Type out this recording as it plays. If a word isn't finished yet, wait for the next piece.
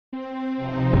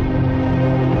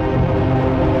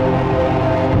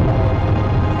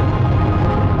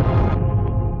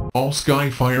All-Sky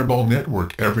Fireball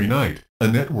Network. Every night, a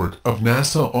network of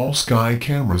NASA all-sky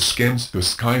cameras scans the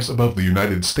skies above the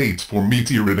United States for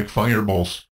meteoritic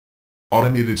fireballs.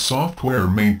 Automated software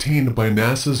maintained by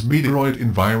NASA's Meteoroid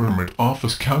Environment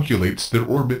Office calculates their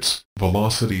orbits,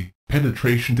 velocity,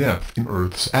 penetration depth in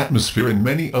Earth's atmosphere and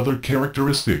many other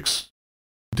characteristics.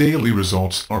 Daily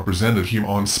results are presented here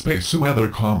on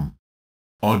spaceweather.com.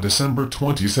 On December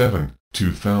 27,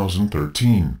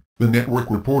 2013, the network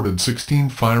reported 16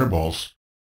 fireballs,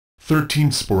 13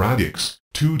 sporadics,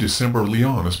 2 December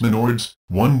Leonis Minoroids,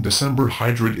 1 December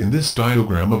Hydrid. In this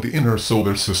diagram of the inner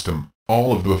solar system,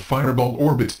 all of the fireball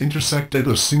orbits intersect at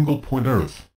a single point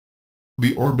Earth.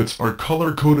 The orbits are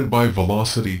color-coded by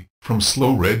velocity, from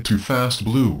slow red to fast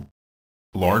blue.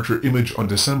 Larger image. On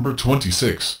December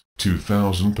 26,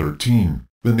 2013,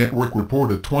 the network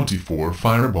reported 24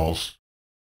 fireballs,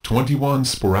 21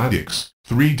 sporadics,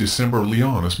 3 December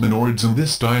Leonis Minoroids. In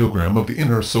this diagram of the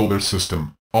inner solar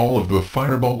system, all of the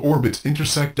fireball orbits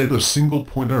intersect at a single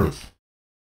point Earth.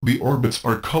 The orbits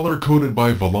are color-coded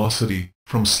by velocity,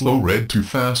 from slow red to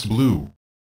fast blue.